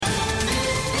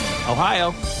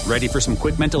Ohio, ready for some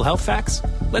quick mental health facts?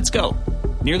 Let's go.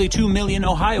 Nearly 2 million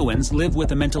Ohioans live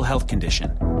with a mental health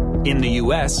condition. In the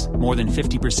U.S., more than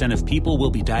 50% of people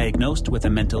will be diagnosed with a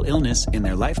mental illness in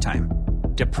their lifetime.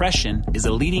 Depression is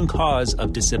a leading cause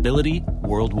of disability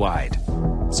worldwide.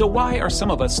 So why are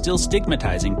some of us still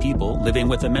stigmatizing people living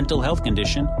with a mental health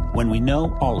condition when we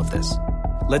know all of this?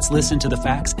 Let's listen to the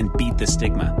facts and beat the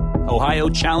stigma. Ohio,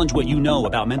 challenge what you know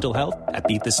about mental health at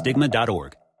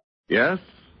beatthestigma.org. Yes,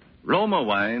 Roma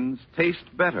wines taste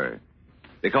better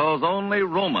because only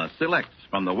Roma selects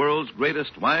from the world's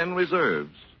greatest wine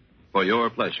reserves for your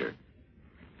pleasure.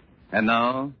 And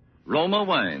now, Roma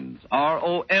Wines,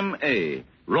 R-O-M-A,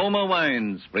 Roma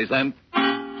Wines present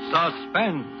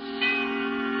Suspense.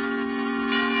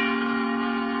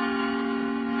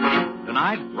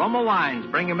 Tonight, Roma Wines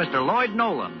bring you Mr. Lloyd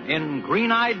Nolan in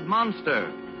Green-Eyed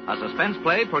Monster, a suspense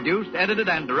play produced, edited,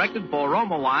 and directed for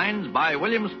Roma Wines by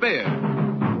William Spear.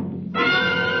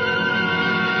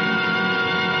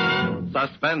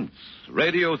 Suspense,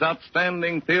 radio's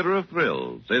outstanding theater of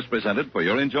thrills, is presented for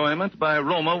your enjoyment by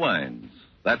Roma Wines.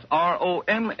 That's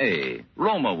R-O-M-A,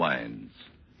 Roma Wines.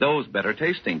 Those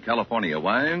better-tasting California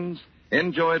wines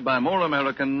enjoyed by more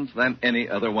Americans than any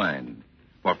other wine.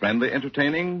 For friendly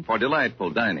entertaining, for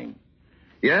delightful dining.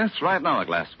 Yes, right now a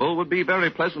glassful would be very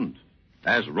pleasant.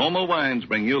 As Roma Wines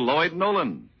bring you Lloyd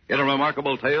Nolan in a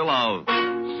remarkable tale of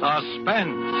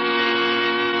suspense.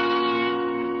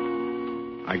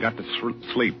 I got to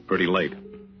sleep pretty late.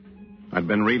 I'd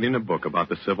been reading a book about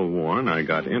the Civil War, and I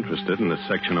got interested in the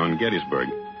section on Gettysburg.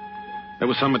 There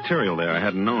was some material there I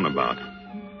hadn't known about.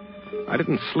 I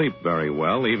didn't sleep very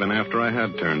well, even after I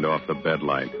had turned off the bed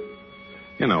light.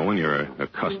 You know, when you're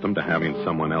accustomed to having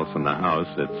someone else in the house,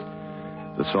 it's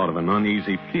the sort of an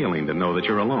uneasy feeling to know that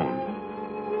you're alone.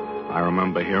 I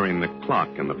remember hearing the clock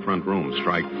in the front room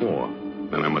strike 4.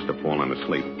 Then I must have fallen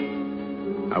asleep.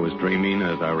 I was dreaming,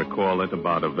 as I recall it,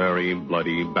 about a very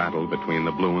bloody battle between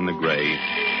the blue and the gray,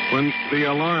 when the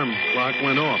alarm clock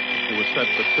went off. It was set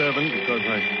for 7 because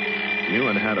I knew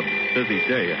I'd had a busy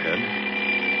day ahead.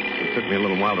 It took me a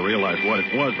little while to realize what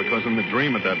it was, because in the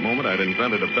dream at that moment I'd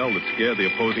invented a bell that scared the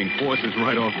opposing forces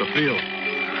right off the field.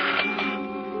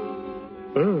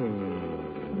 Oh,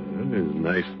 it was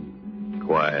nice and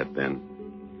quiet then.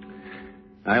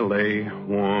 I lay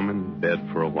warm in bed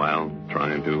for a while,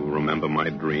 trying to remember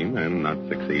my dream and not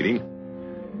succeeding.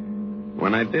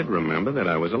 When I did remember that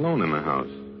I was alone in the house,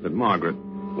 that Margaret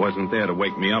wasn't there to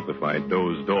wake me up if I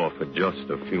dozed off for just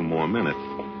a few more minutes.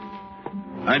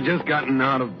 I'd just gotten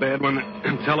out of bed when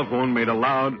the telephone made a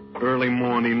loud early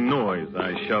morning noise.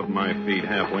 I shoved my feet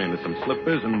halfway into some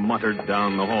slippers and muttered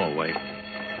down the hallway.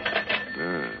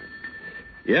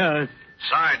 Yes?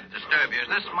 Sorry to disturb you. Is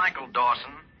this Michael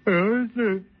Dawson? It's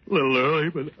a little early,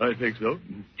 but I think so.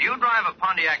 Do you drive a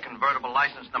Pontiac convertible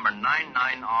license number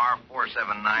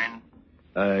 99R479?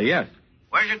 Yes.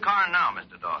 Where's your car now,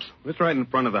 Mr. Dawson? It's right in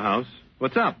front of the house.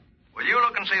 What's up? Will you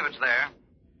look and see if it's there?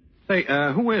 Say,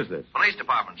 who is this? Police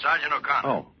Department, Sergeant O'Connor.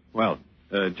 Oh, well,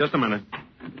 just a minute.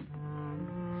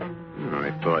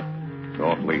 I thought it's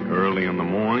awfully early in the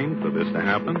morning for this to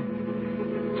happen.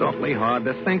 It's awfully hard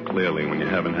to think clearly when you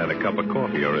haven't had a cup of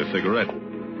coffee or a cigarette.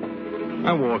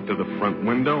 I walked to the front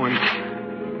window, and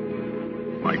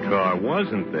my car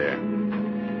wasn't there.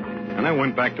 And I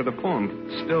went back to the phone,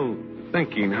 still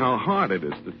thinking how hard it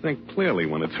is to think clearly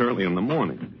when it's early in the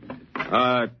morning.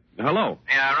 Hello?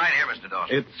 Yeah, right here, Mr.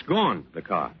 Dawson. It's gone, the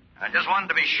car. I just wanted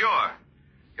to be sure.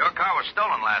 Your car was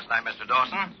stolen last night, Mr.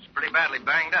 Dawson. It's pretty badly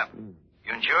banged up.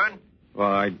 You insured?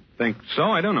 Well, I think so.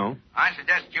 I don't know. I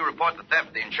suggest you report the theft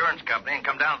to the insurance company and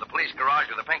come down to the police garage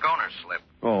with a pink owner's slip.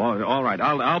 Oh, all right.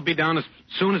 I'll be down as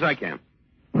soon as I can.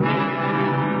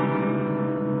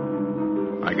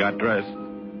 I got dressed,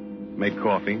 made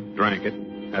coffee, drank it,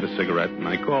 had a cigarette, and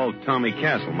I called Tommy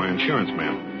Castle, my insurance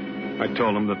man. I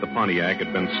told him that the Pontiac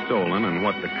had been stolen and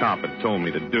what the cop had told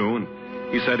me to do, and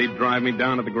he said he'd drive me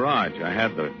down to the garage. I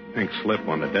had the pink slip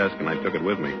on the desk, and I took it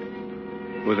with me.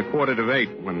 It was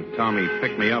 7:45 when Tommy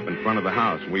picked me up in front of the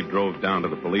house. We drove down to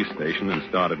the police station and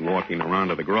started walking around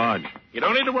to the garage. You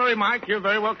don't need to worry, Mike. You're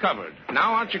very well covered.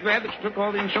 Now, aren't you glad that you took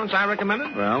all the insurance I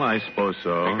recommended? Well, I suppose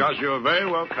so. Because you're very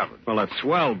well covered. Well, that's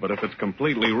swell, but if it's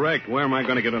completely wrecked, where am I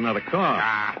going to get another car?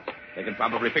 They can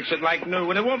probably fix it like new,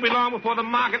 and it won't be long before the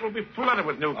market will be flooded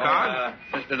with new cars.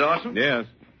 Mr. Dawson? Yes.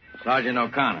 Sergeant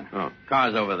O'Connor. Oh.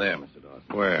 Car's over there, Mr.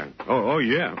 Dawson. Where? Oh,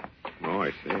 yeah. Oh,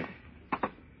 I see.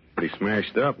 Pretty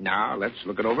smashed up. Now, let's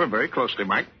look it over very closely,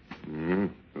 Mike.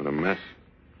 What a mess.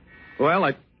 Well,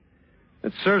 it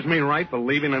serves me right for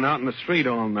leaving it out in the street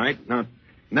all night. Now,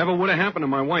 Never would have happened if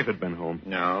my wife had been home.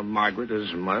 No, Margaret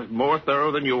is more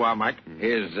thorough than you are, Mike.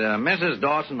 Is Mrs.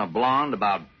 Dawson a blonde,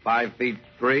 about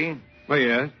 5'3"? Oh,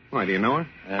 yeah. Why, do you know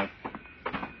her?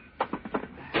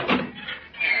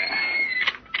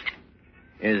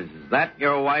 Is that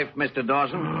your wife, Mr.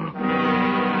 Dawson?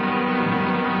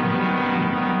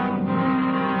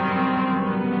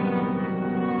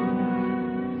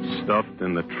 Stuffed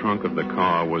in the trunk of the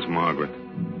car was Margaret.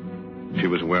 She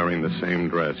was wearing the same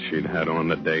dress she'd had on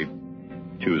the day,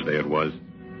 Tuesday it was,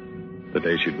 the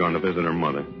day she'd gone to visit her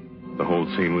mother. The whole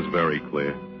scene was very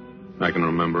clear. I can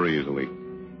remember easily.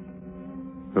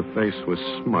 Her face was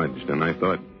smudged, and I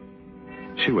thought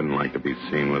she wouldn't like to be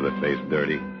seen with her face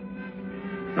dirty.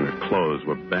 And her clothes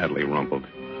were badly rumpled.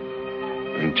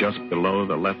 And just below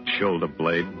the left shoulder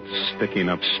blade, sticking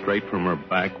up straight from her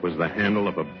back, was the handle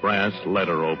of a brass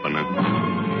letter opener.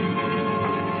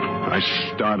 I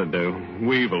started to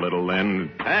weave a little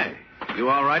then. Hey, you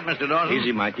all right, Mr. Dawson?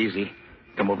 Easy, Mike, easy.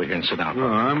 Come over here and sit down. Oh,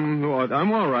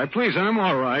 I'm all right. Please, I'm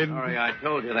all right. Sorry I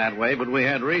told you that way, but we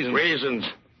had reasons. Reasons?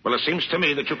 Well, it seems to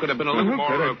me that you could have been a little more...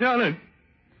 Who could have done it?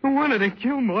 Why did they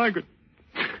kill Margaret?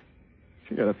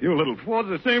 She got a few little faults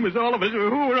the same as all of us. Who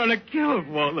were on a kill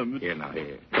for them? Here.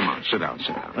 Come on, sit down.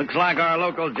 Looks like our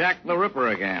local Jack the Ripper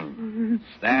again.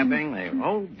 Stabbing, the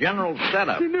whole general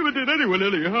setup. He never did anyone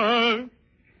any harm.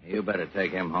 You better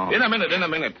take him home. In a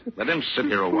minute. Let him sit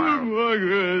here a while.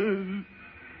 Margaret.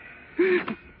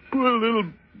 Poor little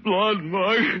blonde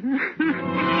Margaret.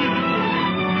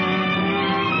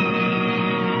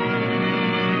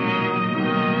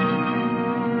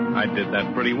 I did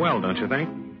that pretty well, don't you think?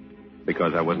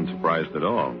 Because I wasn't surprised at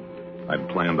all. I'd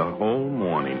planned the whole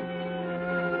morning.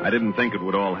 I didn't think it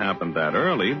would all happen that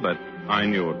early, but I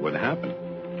knew it would happen.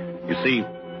 You see,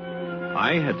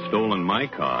 I had stolen my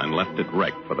car and left it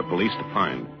wrecked for the police to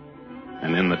find.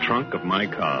 And in the trunk of my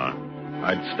car,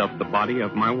 I'd stuffed the body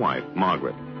of my wife,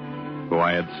 Margaret, who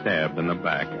I had stabbed in the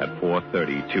back at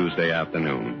 4:30 Tuesday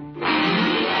afternoon.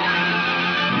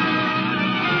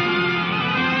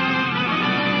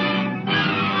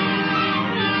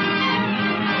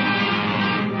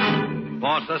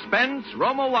 For suspense,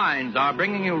 Roma Wines are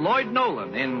bringing you Lloyd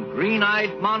Nolan in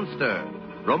Green-Eyed Monster.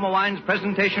 Roma Wines'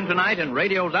 presentation tonight in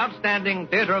radio's outstanding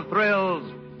theater of thrills,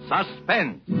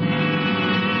 Suspense.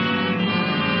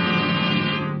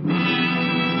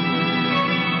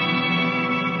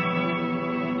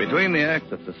 Between the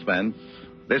acts of suspense,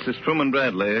 this is Truman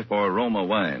Bradley for Roma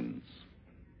Wines.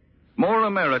 More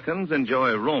Americans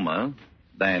enjoy Roma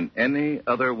than any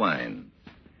other wine.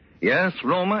 Yes,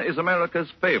 Roma is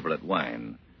America's favorite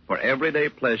wine for everyday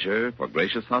pleasure, for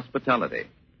gracious hospitality.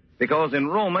 Because in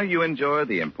Roma you enjoy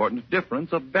the important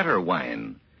difference of better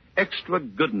wine, extra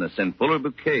goodness and fuller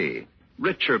bouquet,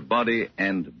 richer body,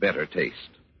 and better taste.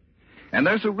 And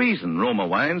there's a reason Roma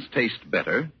wines taste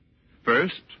better.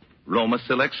 First, Roma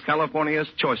selects California's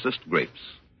choicest grapes.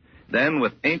 Then,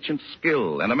 with ancient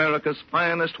skill and America's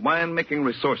finest wine-making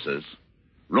resources,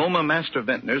 Roma master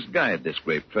vintners guide this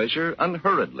grape treasure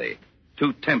unhurriedly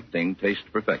to tempting taste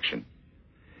perfection.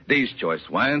 These choice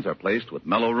wines are placed with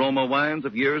mellow Roma wines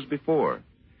of years before.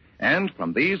 And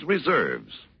from these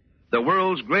reserves, the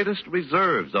world's greatest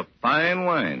reserves of fine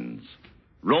wines,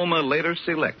 Roma later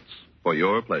selects for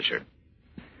your pleasure.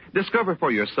 Discover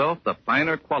for yourself the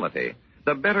finer quality,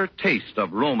 the better taste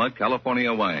of Roma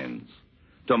California wines.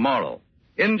 Tomorrow,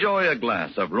 enjoy a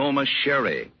glass of Roma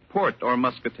sherry, port, or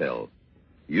muscatel.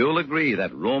 You'll agree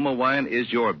that Roma wine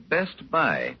is your best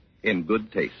buy in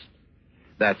good taste.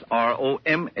 That's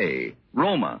R-O-M-A,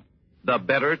 Roma, the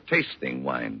better tasting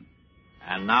wine.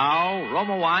 And now,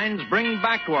 Roma Wines bring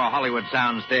back to our Hollywood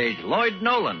soundstage Lloyd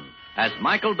Nolan as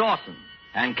Michael Dawson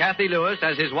and Kathy Lewis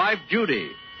as his wife Judy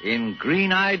in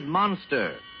Green-Eyed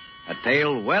Monster, a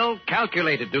tale well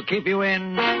calculated to keep you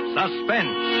in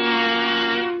suspense.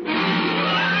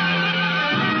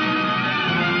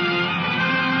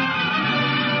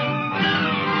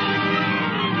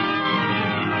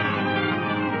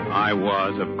 I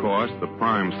was, of course, the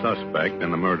prime suspect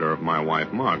in the murder of my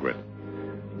wife, Margaret.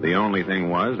 The only thing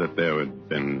was that there had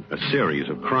been a series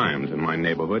of crimes in my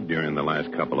neighborhood during the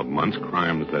last couple of months,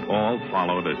 crimes that all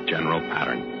followed a general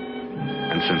pattern.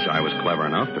 And since I was clever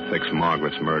enough to fix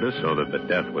Margaret's murder so that the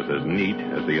death was as neat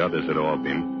as the others had all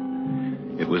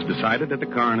been, it was decided at the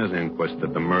coroner's inquest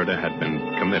that the murder had been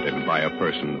committed by a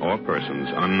person or persons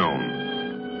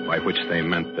unknown, by which they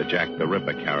meant the Jack the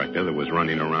Ripper character that was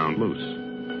running around loose.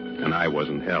 And I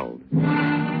wasn't held.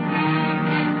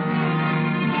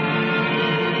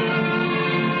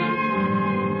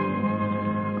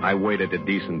 I waited a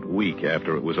decent week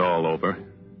after it was all over.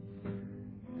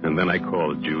 And then I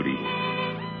called Judy.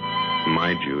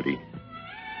 My Judy.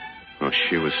 Oh,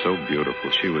 she was so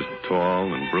beautiful. She was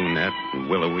tall and brunette and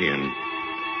willowy and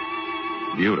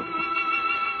beautiful.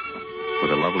 With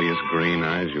the loveliest green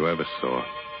eyes you ever saw.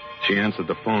 She answered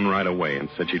the phone right away and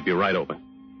said she'd be right over.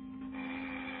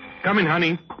 Coming,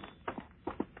 honey.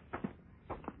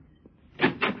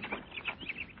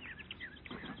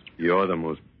 You're the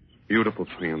most beautiful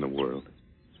thing in the world.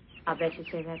 I'll bet you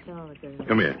say that to all the girls.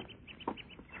 Come here.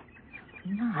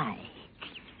 Mike.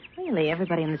 Really,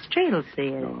 everybody in the street will see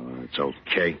it. Oh, it's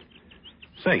okay.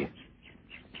 Say,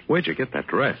 where'd you get that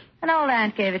dress? An old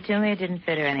aunt gave it to me. It didn't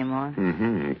fit her anymore.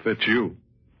 Mm-hmm. It fits you.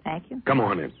 Thank you. Come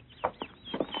on in.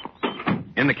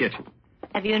 In the kitchen.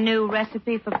 Have you a new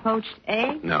recipe for poached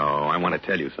eggs? No, I want to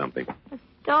tell you something. A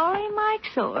story, Mike,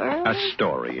 so early? A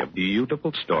story. A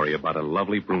beautiful story about a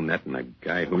lovely brunette and a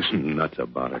guy who's nuts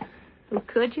about her. Who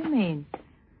could you mean?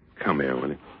 Come here,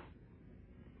 Winnie.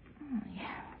 Oh,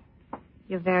 yeah.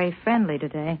 You're very friendly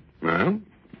today. Well,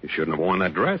 you shouldn't have worn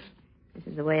that dress. This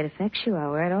is the way it affects you. I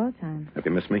wear it all the time. Have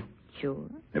you missed me? Sure.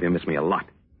 Have you missed me a lot?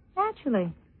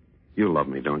 Naturally. You love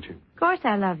me, don't you? Of course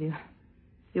I love you.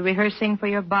 You rehearsing for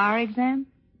your bar exam?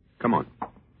 Come on.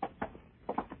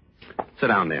 Sit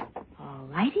down there. All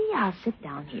righty, I'll sit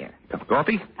down here. Cup of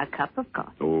coffee? A cup of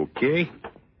coffee. Okay.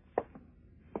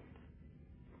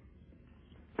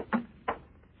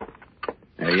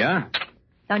 There you are.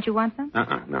 Don't you want some?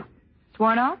 No.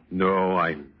 Sworn off? No,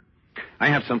 I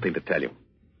have something to tell you.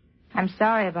 I'm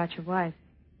sorry about your wife.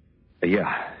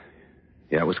 Yeah,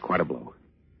 it was quite a blow.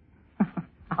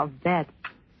 I'll bet.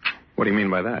 What do you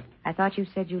mean by that? I thought you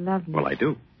said you loved me. Well, I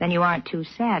do. Then you aren't too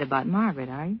sad about Margaret,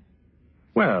 are you?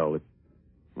 Well, it's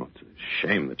a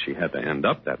shame that she had to end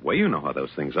up that way. You know how those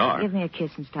things are. Give me a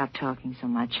kiss and stop talking so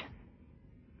much.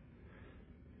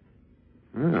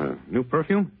 New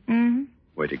perfume? Mm-hmm.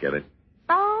 Where'd you get it?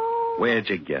 Oh. Where'd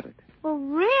you get it? Well,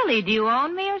 really? Do you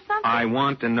own me or something? I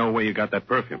want to know where you got that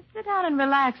perfume. Sit down and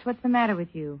relax. What's the matter with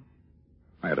you?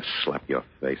 I had to slap your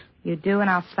face. You do, and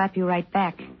I'll slap you right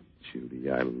back. Oh, Judy,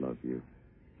 I love you.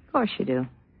 Of course you do.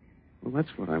 Well, that's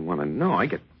what I want to know. I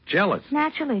get jealous.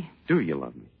 Naturally. Do you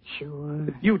love me? Sure.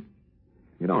 You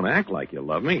don't act like you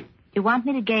love me. You want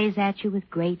me to gaze at you with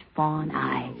great fawn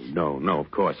eyes? No, of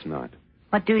course not.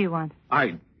 What do you want?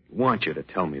 I want you to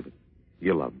tell me that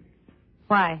you love me.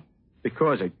 Why?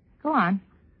 Because Go on.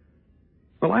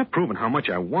 Well, I've proven how much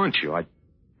I want you. I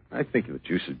think that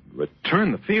you should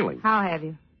return the feeling. How have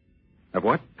you? Of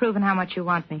what? Proven how much you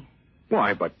want me.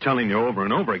 Why, by telling you over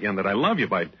and over again that I love you,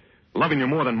 by loving you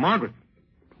more than Margaret.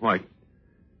 Why?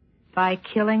 By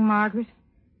killing Margaret?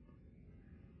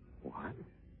 What?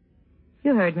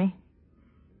 You heard me.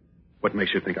 What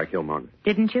makes you think I killed Margaret?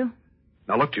 Didn't you?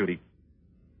 Now, look, Judy.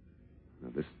 Now,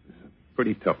 this is a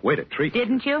pretty tough way to treat you.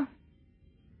 Didn't you?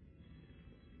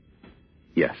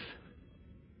 Yes.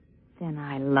 Then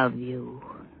I love you.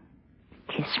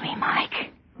 Kiss me,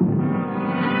 Mike.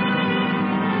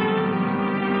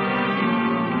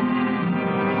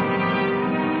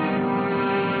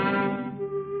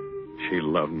 She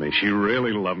loved me. She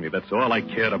really loved me. That's all I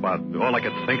cared about, all I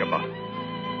could think about.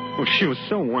 Oh, she was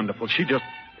so wonderful.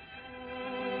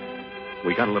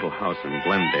 We got a little house in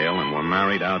Glendale, and were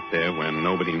married out there where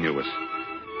nobody knew us.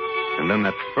 And then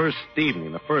that first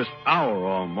evening, the first hour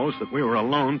almost, that we were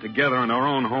alone together in our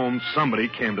own home, somebody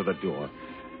came to the door.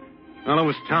 Well, it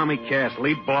was Tommy Castle.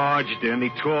 He barged in. He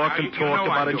talked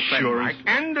about insurance.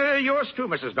 And yours too,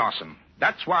 Mrs. Dawson.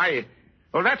 That's why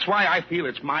I feel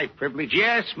it's my privilege,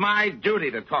 yes, my duty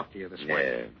to talk to you this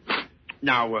way.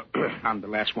 Now, I'm the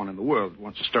last one in the world who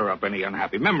wants to stir up any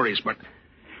unhappy memories, but,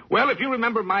 well, if you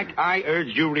remember, Mike, I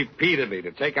urged you repeatedly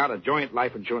to take out a joint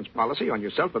life insurance policy on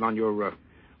yourself and on your,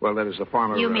 that is the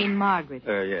farmer. You mean Margaret?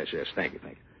 Yes, thank you.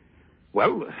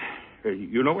 Well,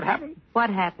 you know what happened? What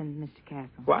happened, Mr.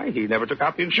 Castle? Why, he never took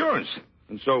out the insurance.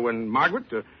 And so when Margaret,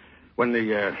 she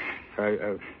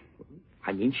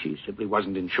simply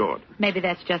wasn't insured. Maybe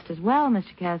that's just as well,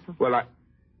 Mr. Castle. Well,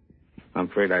 I'm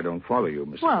afraid I don't follow you,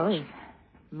 Mr. Well, Dawson. if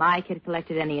Mike had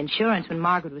collected any insurance when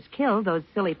Margaret was killed, those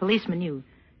silly policemen, you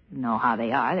know how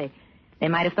they are. They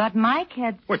might have thought Mike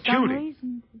had some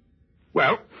reason.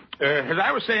 Well, as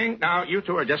I was saying, now, you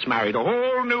two are just married. A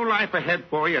whole new life ahead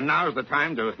for you, and now's the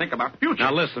time to think about the future.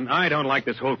 Now, listen, I don't like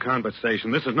this whole conversation.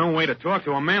 This is no way to talk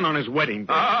to a man on his wedding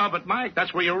day. But, Mike,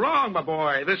 that's where you're wrong, my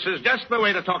boy. This is just the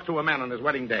way to talk to a man on his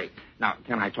wedding day. Now,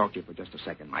 can I talk to you for just a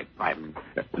second, Mike, privately?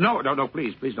 No,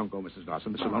 please don't go, Mrs.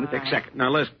 Dawson. This will only take a second. Now,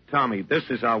 listen, Tommy, this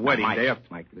is our wedding day.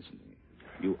 Mike, listen to me.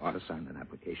 You ought to sign an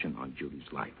application on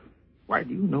Judy's life. Why,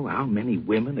 do you know how many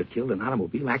women are killed in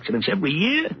automobile accidents every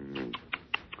year?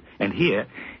 And here,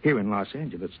 here in Los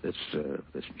Angeles, this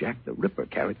Jack the Ripper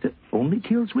character only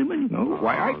kills women, you know.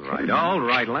 Why, All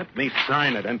right. Let me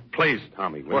sign it. And please,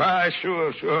 Tommy, will you? Why,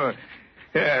 sure.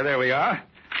 Yeah, there we are.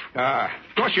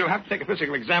 Of course, you'll have to take a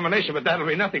physical examination, but that'll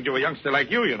be nothing to a youngster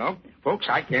like you know. Folks,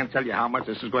 I can't tell you how much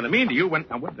this is going to mean to you when...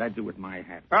 Now, what did I do with my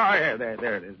hat? Oh, yeah,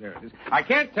 there it is. I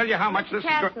can't tell you how much this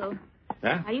Castle, is going...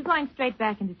 Huh? Are you going straight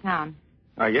back into town?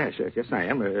 Yes, I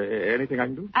am. Anything I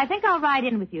can do? I think I'll ride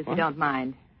in with you if you don't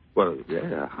mind. Well,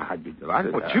 yeah, I'd be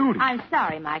delighted. Well, Judy. I'm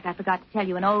sorry, Mike. I forgot to tell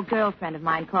you. An old girlfriend of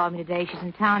mine called me today. She's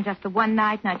in town just for one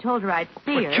night, and I told her I'd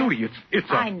see her. Judy, it's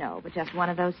I know, but just one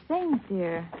of those things,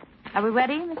 dear. Are we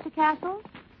ready, Mr. Castle?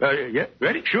 Yeah,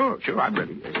 ready? Sure, I'm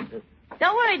ready.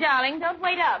 Don't worry, darling. Don't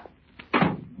wait up.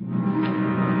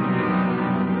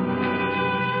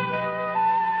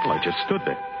 Well, I just stood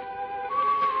there.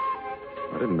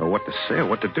 I didn't know what to say or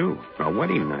what to do. Our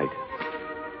wedding night.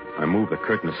 I moved the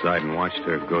curtain aside and watched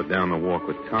her go down the walk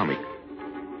with Tommy.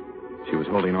 She was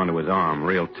holding onto his arm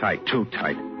real tight, too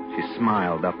tight. She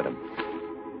smiled up at him.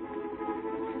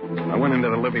 I went into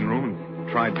the living room and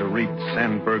tried to read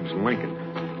Sandberg's Lincoln.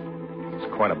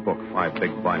 It's quite a book, 5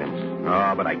 big volumes.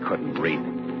 Oh, but I couldn't read.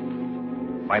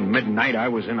 By midnight, I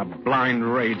was in a blind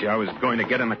rage. I was going to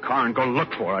get in the car and go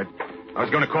look for her. I was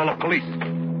going to call the police.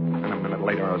 And a minute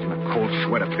later, I was in a cold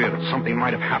sweat of fear that something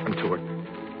might have happened to her.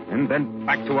 And then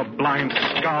back to a blind,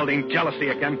 scalding jealousy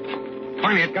again.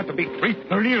 Finally, it got to be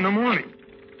 3:30 in the morning.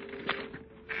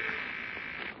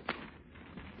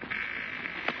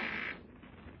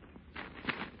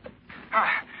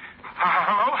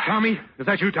 Hello? Tommy? Is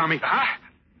that you, Tommy? Huh?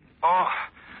 Oh,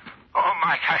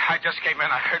 Mike, I just came in.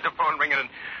 I heard the phone ringing and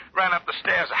ran up the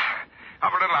stairs.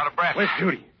 I'm a little out of breath. Where's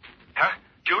Judy? Huh?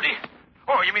 Judy?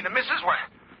 Oh, you mean the missus? What?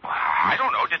 I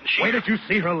don't know. Didn't she? Where did you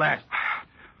see her last?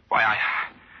 Why,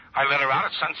 I let her out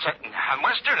at sunset on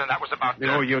Western, and that was about...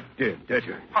 Oh, you did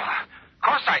you? Well, of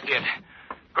course I did.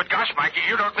 Good gosh, Mikey,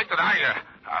 you don't think that I...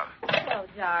 Hello,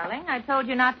 darling. I told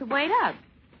you not to wait up.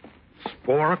 It's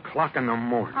 4 o'clock in the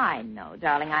morning. I know,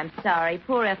 darling. I'm sorry.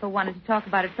 Poor Ethel wanted to talk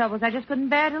about her troubles. I just couldn't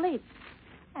bear to leave.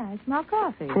 I smell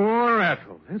coffee. Poor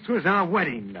Ethel. This was our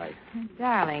wedding night.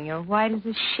 Darling, you're white as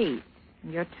a sheet.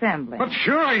 And you're trembling. But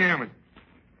sure I am. And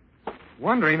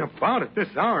wondering about it this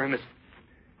hour and this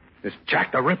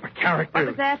Jack the Ripper character. What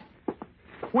was that?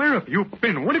 Where have you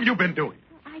been? What have you been doing?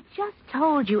 I just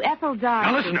told you, Ethel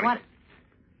Darcy. Now listen to me.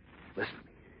 Listen to me.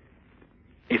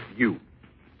 If you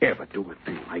ever do a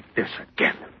thing like this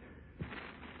again.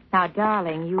 Now,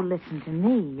 darling, you listen to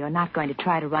me. You're not going to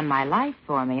try to run my life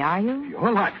for me, are you?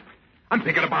 Your life? I'm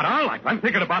thinking about our life. I'm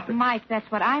thinking about the... Mike, that's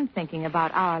what I'm thinking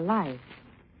about, our life.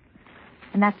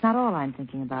 And that's not all I'm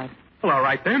thinking about. Well, all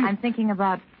right, then. I'm thinking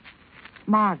about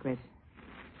Margaret.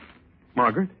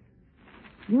 Margaret?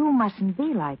 You mustn't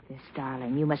be like this,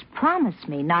 darling. You must promise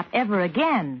me not ever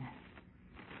again.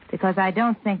 Because I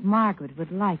don't think Margaret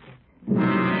would like it.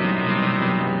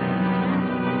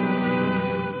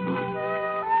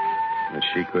 But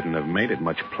she couldn't have made it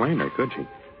much plainer, could she?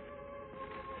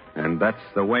 And that's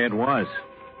the way it was.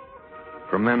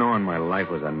 From then on, my life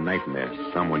was a nightmare.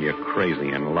 Someone you're crazy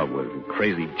in love with and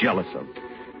crazy jealous of.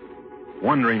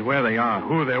 Wondering where they are,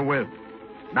 who they're with.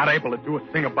 Not able to do a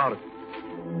thing about it.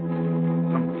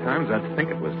 Sometimes I'd think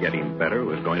it was getting better. It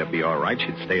was going to be all right.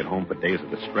 She'd stay at home for days at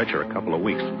the stretch or a couple of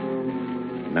weeks.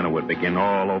 And then it would begin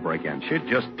all over again. She'd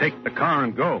just take the car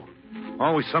and go.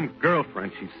 Always some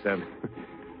girlfriend, she said.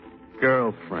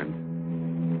 Girlfriend.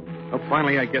 Well,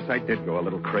 finally, I guess I did go a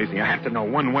little crazy. I had to know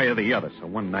one way or the other. So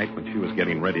one night when she was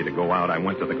getting ready to go out, I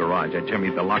went to the garage. I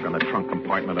jimmied the lock on the trunk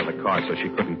compartment of the car so she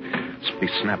couldn't be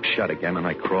snapped shut again, and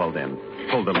I crawled in.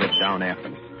 Pulled the lid down after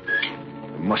me.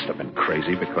 I must have been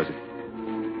crazy because it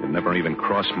never even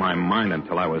crossed my mind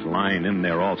until I was lying in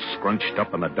there all scrunched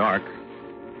up in the dark.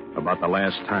 About the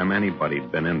last time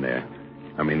anybody'd been in there.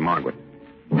 I mean, Margaret.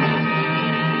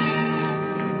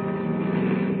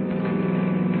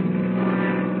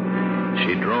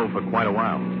 She drove for quite a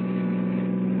while.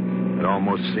 It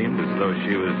almost seemed as though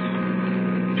she was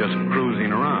just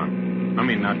cruising around. I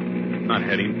mean, not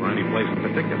heading for any place in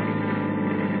particular.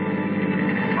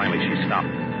 Finally, she stopped.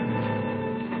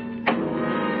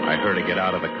 I heard her get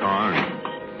out of the car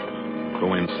and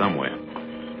go in somewhere.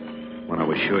 When I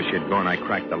was sure she had gone, I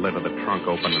cracked the lid of the trunk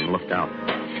open and looked out.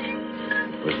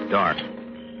 It was dark.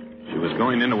 She was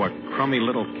going into a crummy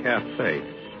little cafe.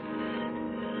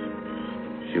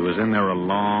 She was in there a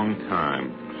long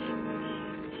time.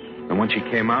 And when she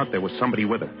came out, there was somebody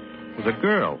with her. It was a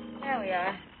girl. There we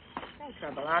are. No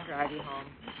trouble. I'll drive you home.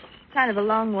 Kind of a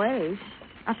long ways.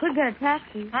 I could get a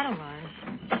taxi. I don't mind.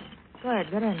 Go ahead,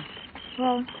 get in.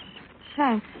 Well,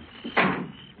 thanks.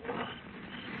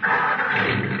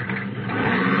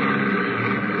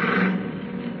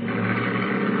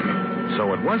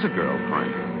 So it was a girl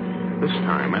friend. This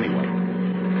time, anyway.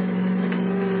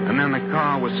 And then the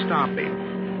car was stopping.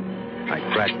 I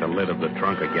cracked the lid of the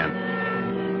trunk again.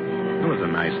 It was a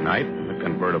nice night. The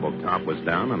convertible top was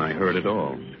down, and I heard it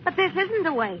all. But this isn't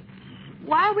the way.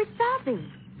 Why are we stopping?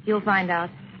 You'll find out.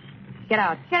 Get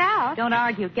out. Get out? Don't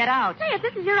argue. Get out. Say, if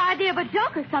this is your idea of a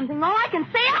joke or something, all I can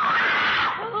say is...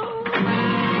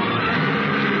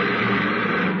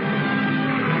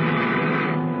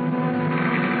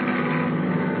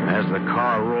 As the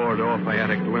car roared off, I had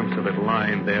a glimpse of it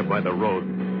lying there by the road.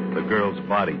 The girl's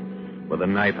body, with a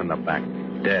knife in the back,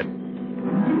 dead.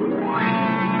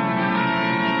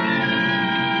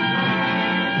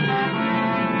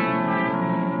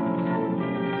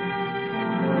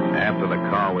 After the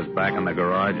car was back in the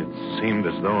garage, it seemed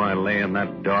as though I lay in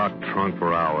that dark trunk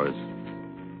for hours,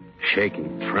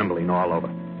 shaking, trembling all over.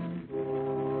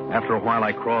 After a while,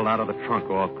 I crawled out of the trunk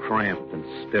all cramped and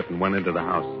stiff and went into the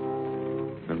house.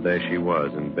 And there she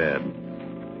was in bed.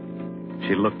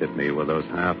 She looked at me with those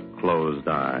half-closed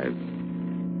eyes.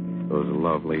 Those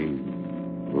lovely,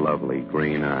 lovely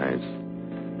green eyes.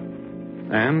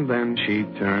 And then she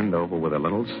turned over with a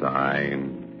little sigh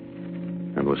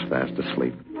and was fast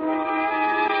asleep.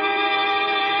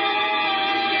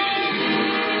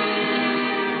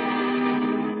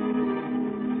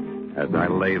 As I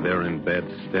lay there in bed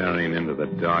staring into the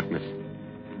darkness,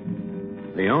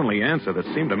 the only answer that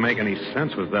seemed to make any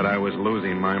sense was that I was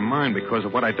losing my mind because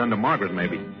of what I'd done to Margaret,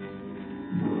 maybe.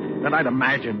 That I'd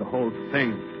imagined the whole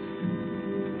thing.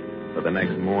 But the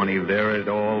next morning, there it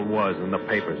all was in the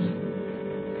papers.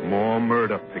 More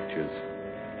murder pictures.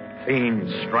 Fiend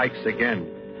strikes again.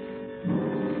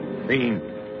 Fiend.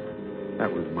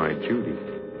 That was my Judy.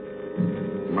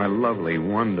 My lovely,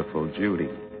 wonderful Judy.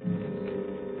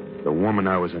 The woman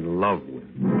I was in love with.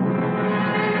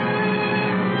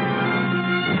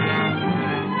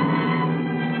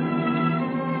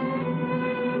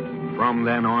 From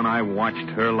then on, I watched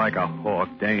her like a hawk.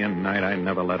 Day and night, I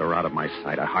never let her out of my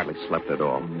sight. I hardly slept at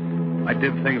all. I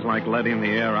did things like letting the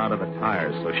air out of the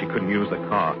tires so she couldn't use the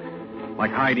car.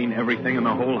 Like hiding everything in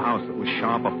the whole house that was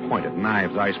sharp or pointed.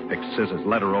 Knives, ice picks, scissors,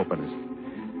 letter openers.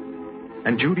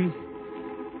 And Judy,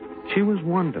 she was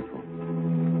wonderful.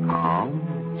 Calm,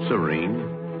 serene,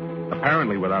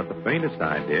 apparently without the faintest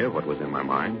idea of what was in my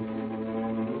mind.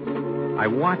 I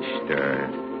watched her,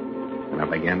 and I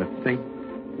began to think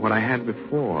what I had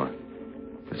before.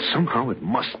 But somehow it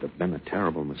must have been a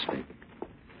terrible mistake.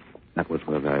 That was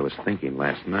what I was thinking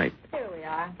last night. Here we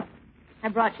are. I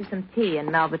brought you some tea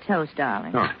and Melba toast,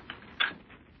 darling. Oh.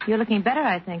 You're looking better,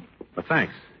 I think. Well,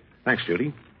 thanks. Thanks,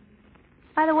 Judy.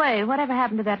 By the way, whatever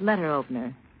happened to that letter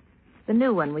opener? The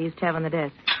new one we used to have on the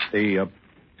desk. The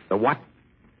what?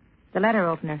 The letter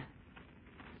opener.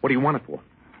 What do you want it for?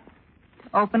 To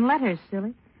open letters,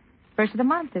 silly. First of the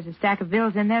month, there's a stack of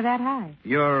bills in there that high.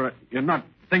 You're not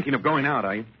thinking of going out,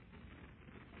 are you?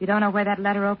 You don't know where that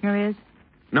letter opener is?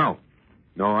 No.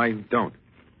 No, I don't.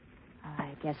 I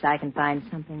guess I can find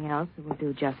something else that will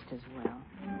do just as well.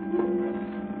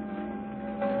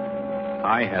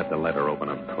 I had the letter open,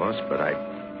 of course, but I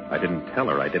didn't tell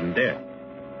her. I didn't dare.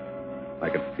 I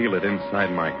could feel it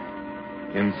inside my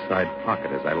inside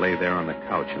pocket as I lay there on the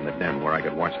couch in the den where I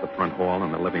could watch the front hall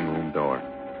and the living room door.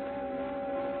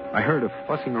 I heard her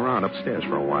fussing around upstairs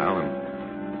for a while, and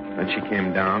then she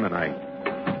came down, and I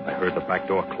heard the back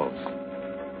door close.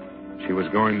 She was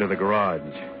going to the garage.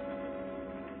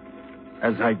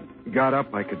 As I got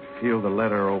up, I could feel the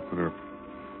letter opener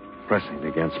pressing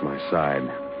against my side.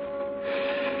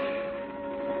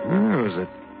 There was a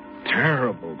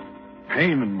terrible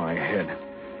pain in my head.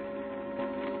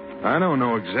 I don't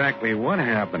know exactly what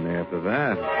happened after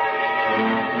that.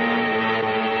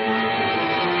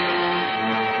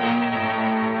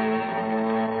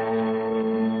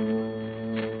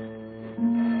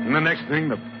 And the next thing,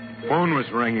 the phone was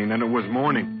ringing, and it was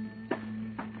morning.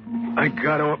 I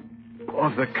got off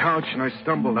the couch, and I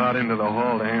stumbled out into the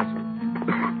hall to answer.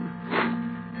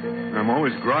 I'm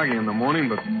always groggy in the morning,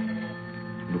 but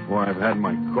before I've had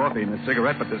my coffee and a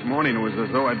cigarette, but this morning it was as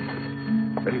though I'd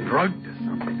been drugged or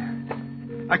something.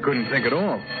 I couldn't think at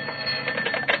all.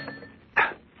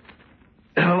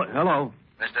 Hello.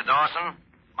 Mr. Dawson?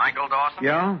 Michael Dawson?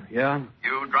 Yeah?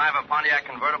 You drive a Pontiac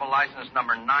convertible license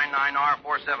number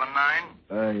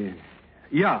 99R479?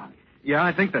 Yeah,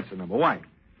 I think that's the number. Why?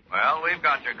 Well, we've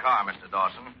got your car, Mr.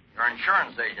 Dawson. Your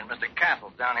insurance agent, Mr.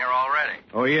 Castle's down here already.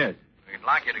 Oh, yes. We'd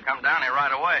like you to come down here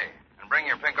right away and bring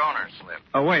your pink owner's slip.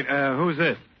 Oh, wait, who's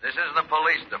this? This is the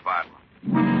police department.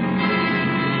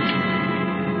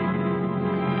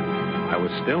 I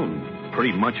was still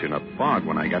pretty much in a fog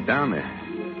when I got down there.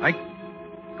 I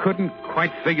couldn't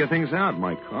quite figure things out.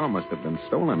 My car must have been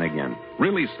stolen again.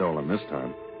 Really stolen this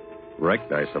time.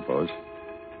 Wrecked, I suppose.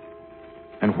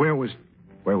 And where was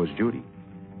Judy?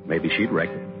 Maybe she'd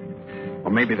wrecked it.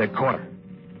 Or maybe they caught her.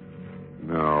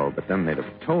 No, but then they'd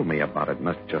have told me about it,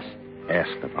 not just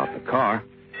asked about the car.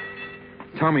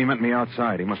 Tommy met me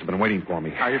outside. He must have been waiting for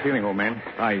me. How you feeling, old man?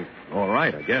 All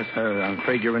right, I guess. I'm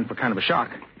afraid you're in for kind of a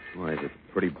shock. Why, is it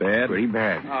pretty bad? Pretty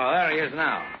bad. Oh, there he is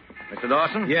now. Mr.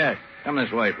 Dawson? Yes. Come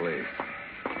this way, please.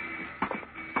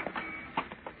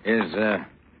 Is,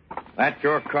 that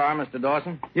your car, Mr.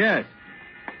 Dawson? Yes.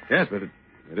 Yes, but it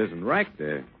isn't wrecked.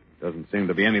 There doesn't seem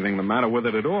to be anything the matter with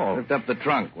it at all. Lift up the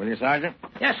trunk, will you, Sergeant?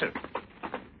 Yes, sir.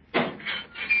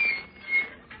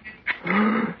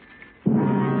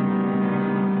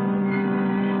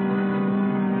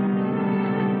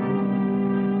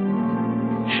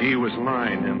 She was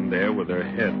lying in there with her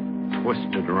head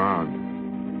twisted around,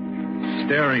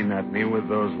 staring at me with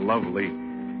those lovely,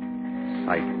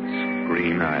 sightless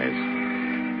green eyes.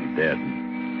 Dead.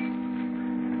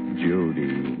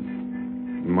 Judy.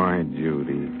 My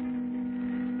Judy.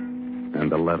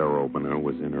 And the letter opener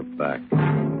was in her back.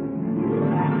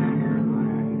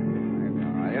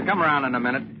 You'll come around in a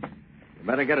minute. You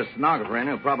better get a stenographer in.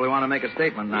 He'll probably want to make a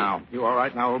statement now. You all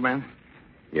right now, old man?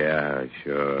 Yeah,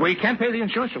 sure. Well, you can't pay the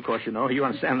insurance, of course, you know. You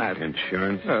understand that.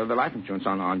 Insurance? The life insurance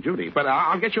on Judy. But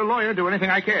I'll get you a lawyer, do anything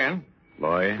I can.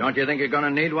 Lawyer? Don't you think you're going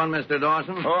to need one, Mr.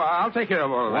 Dawson? Oh, I'll take care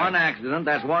of all of that. One accident,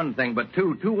 that's one thing, but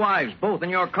two wives, both in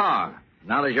your car.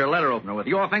 Now there's your letter opener with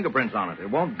your fingerprints on it. It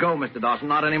won't go, Mr. Dawson,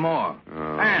 not anymore.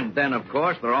 Oh. And then, of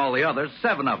course, there are all the others,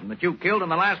 7 of them that you killed in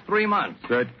the last 3 months.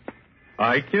 That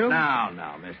I killed?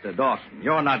 Now, Mr. Dawson,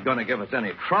 you're not going to give us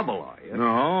any trouble, are you?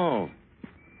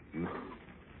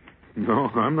 No,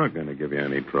 I'm not going to give you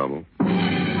any trouble.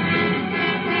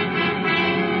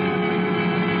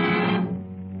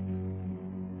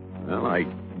 Well, I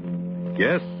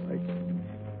guess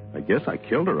I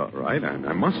killed her all right.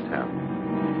 I must have.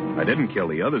 I didn't kill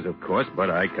the others, of course, but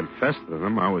I confessed to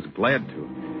them I was glad to.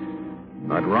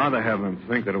 I'd rather have them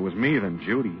think that it was me than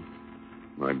Judy.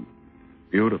 My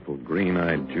beautiful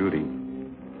green-eyed Judy.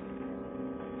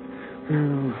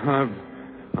 Well,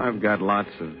 I've got lots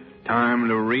of time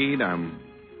to read. I'm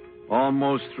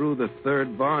almost through the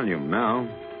 3rd volume now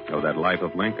of that Life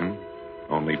of Lincoln.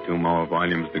 Only 2 more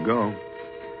volumes to go.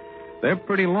 They're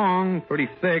pretty long, pretty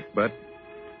thick, but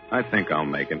I think I'll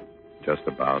make it. Just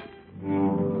about.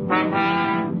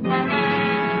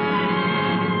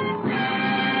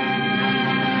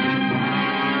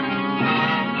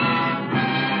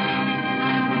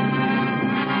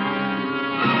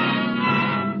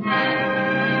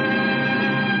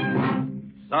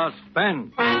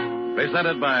 Suspense.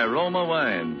 Presented by Roma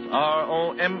Wines.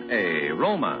 R-O-M-A.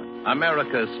 Roma,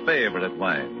 America's favorite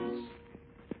wines.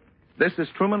 This is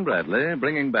Truman Bradley,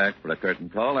 bringing back for a curtain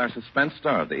call our suspense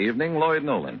star of the evening, Lloyd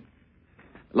Nolan.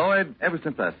 Lloyd, ever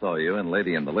since I saw you in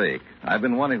Lady in the Lake, I've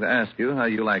been wanting to ask you how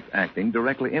you liked acting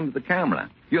directly into the camera.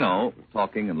 You know,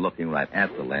 talking and looking right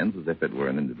at the lens as if it were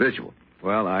an individual.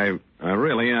 Well, I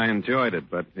really enjoyed it,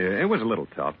 but it was a little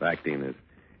tough. Acting is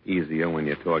easier when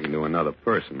you're talking to another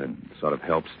person. It sort of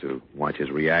helps to watch his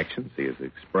reactions, see his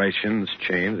expressions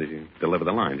change as you deliver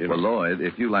the lines. You know? Well, Lloyd,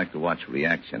 if you like to watch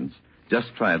reactions,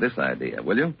 just try this idea,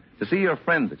 will you? To see your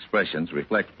friends' expressions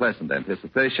reflect pleasant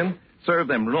anticipation, serve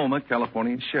them Roma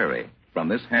California Sherry from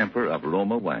this hamper of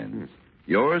Roma wines.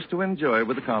 Yours to enjoy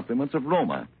with the compliments of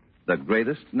Roma, the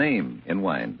greatest name in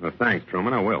wine. Well, thanks,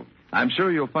 Truman. I will. I'm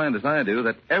sure you'll find, as I do,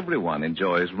 that everyone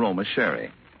enjoys Roma Sherry.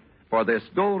 For this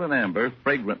golden amber,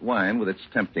 fragrant wine with its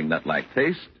tempting nut-like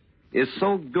taste is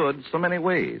so good so many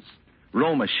ways.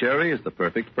 Roma Sherry is the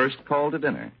perfect first call to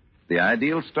dinner, the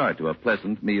ideal start to a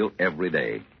pleasant meal every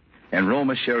day. And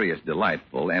Roma Sherry is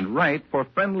delightful and right for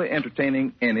friendly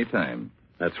entertaining any time.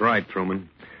 That's right, Truman.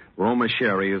 Roma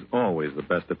Sherry is always the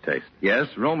best of taste. Yes,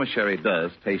 Roma Sherry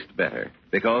does taste better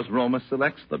because Roma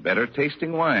selects the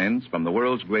better-tasting wines from the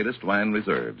world's greatest wine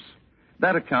reserves.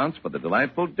 That accounts for the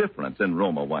delightful difference in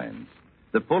Roma wines.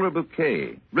 The fuller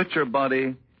bouquet, richer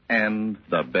body, and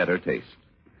the better taste.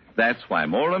 That's why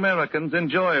more Americans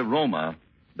enjoy Roma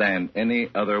than any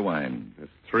other wine. There's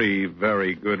 3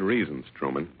 very good reasons,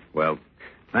 Truman. Well,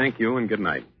 thank you and good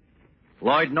night.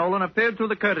 Lloyd Nolan appeared through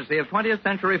the courtesy of 20th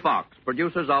Century Fox,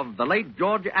 producers of the late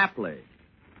George Apley.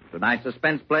 Tonight's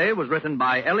suspense play was written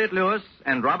by Elliot Lewis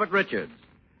and Robert Richards.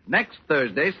 Next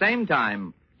Thursday, same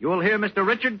time, you will hear Mr.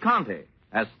 Richard Conte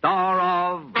as star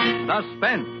of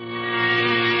Suspense.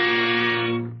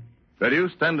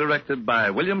 Produced and directed by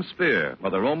William Spear for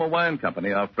the Roma Wine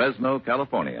Company of Fresno,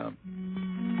 California.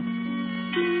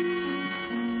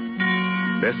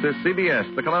 This is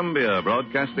CBS, the Columbia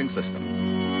Broadcasting System.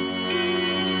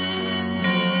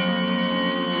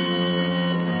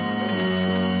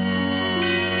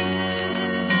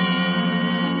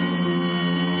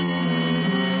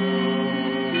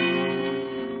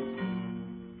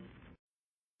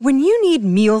 When you need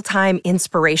mealtime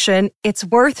inspiration, it's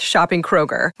worth shopping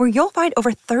Kroger, where you'll find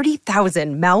over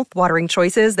 30,000 mouth-watering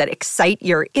choices that excite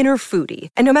your inner foodie.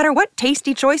 And no matter what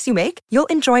tasty choice you make, you'll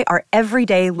enjoy our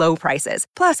everyday low prices,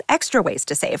 plus extra ways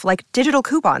to save, like digital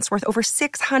coupons worth over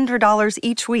 $600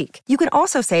 each week. You can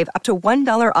also save up to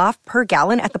 $1 off per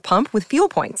gallon at the pump with fuel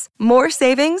points. More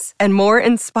savings and more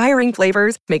inspiring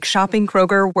flavors make shopping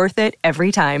Kroger worth it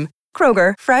every time.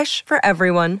 Kroger, fresh for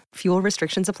everyone. Fuel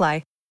restrictions apply.